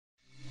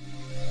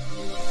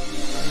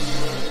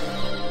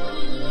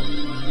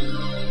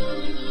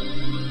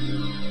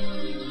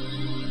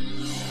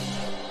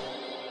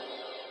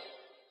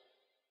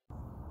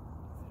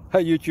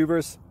Hi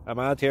YouTubers, I'm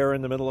out here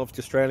in the middle of the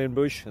Australian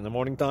bush in the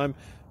morning time.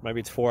 Maybe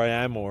it's 4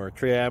 a.m. or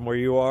 3 a.m. where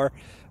you are.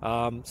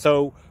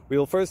 So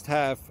we'll first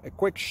have a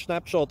quick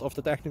snapshot of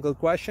the technical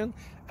question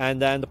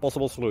and then the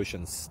possible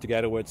solutions,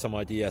 together with some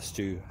ideas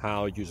to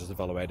how users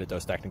evaluated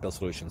those technical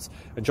solutions.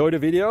 Enjoy the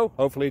video,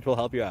 hopefully it will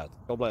help you out.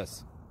 God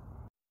bless.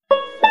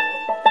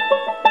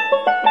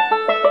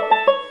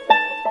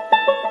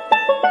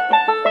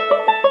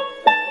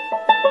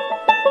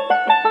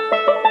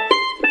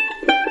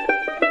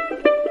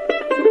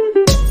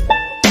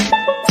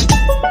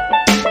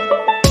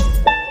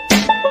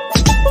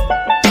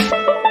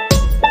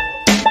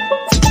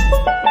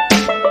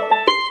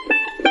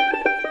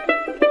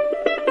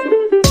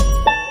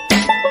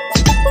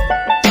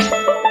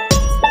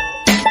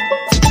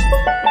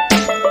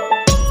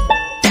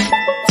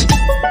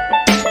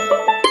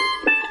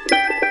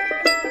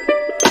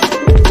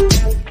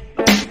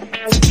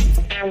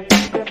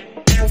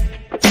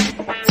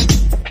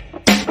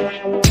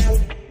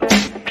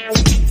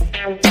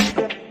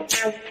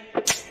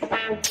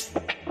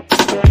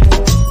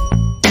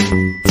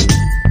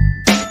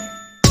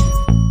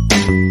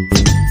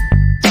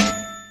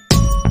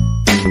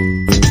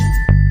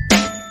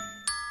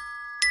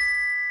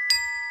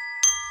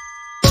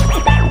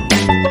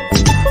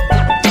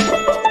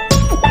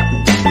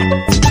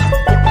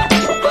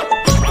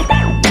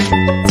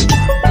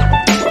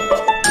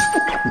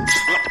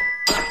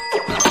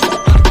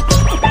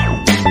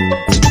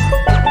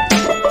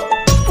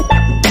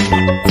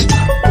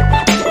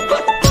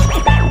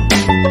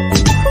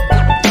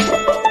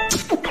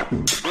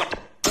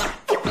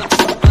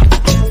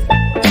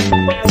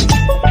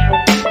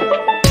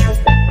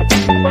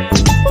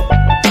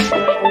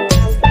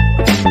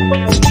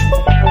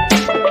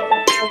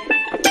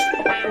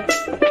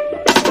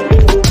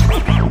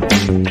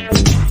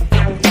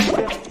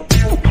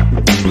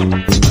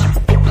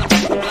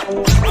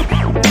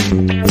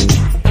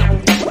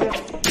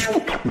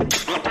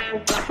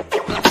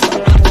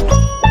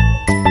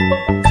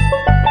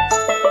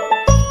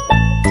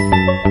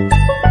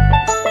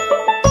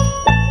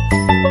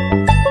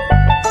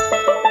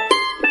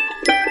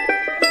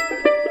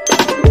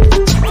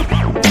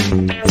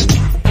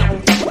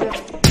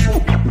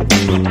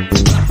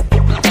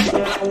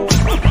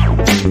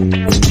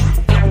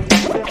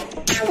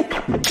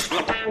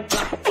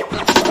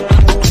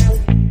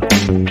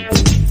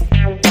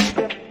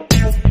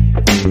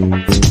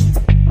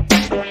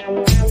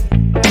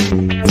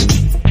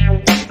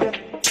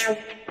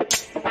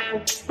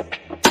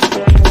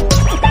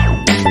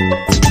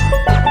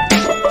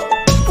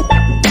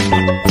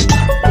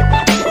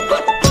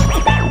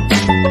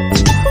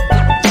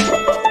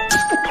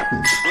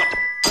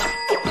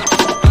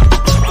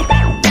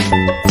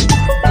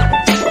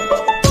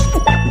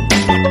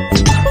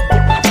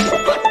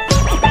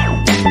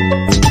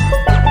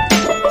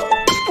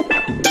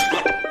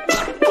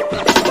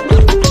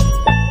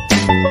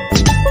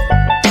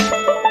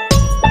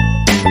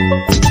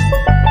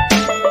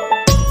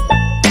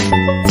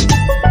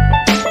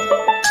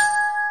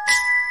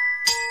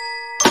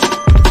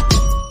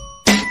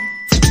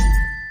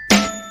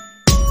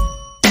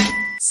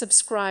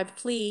 Subscribe,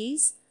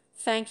 please.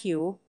 Thank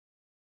you.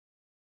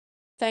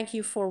 Thank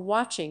you for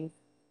watching.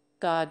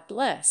 God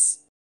bless.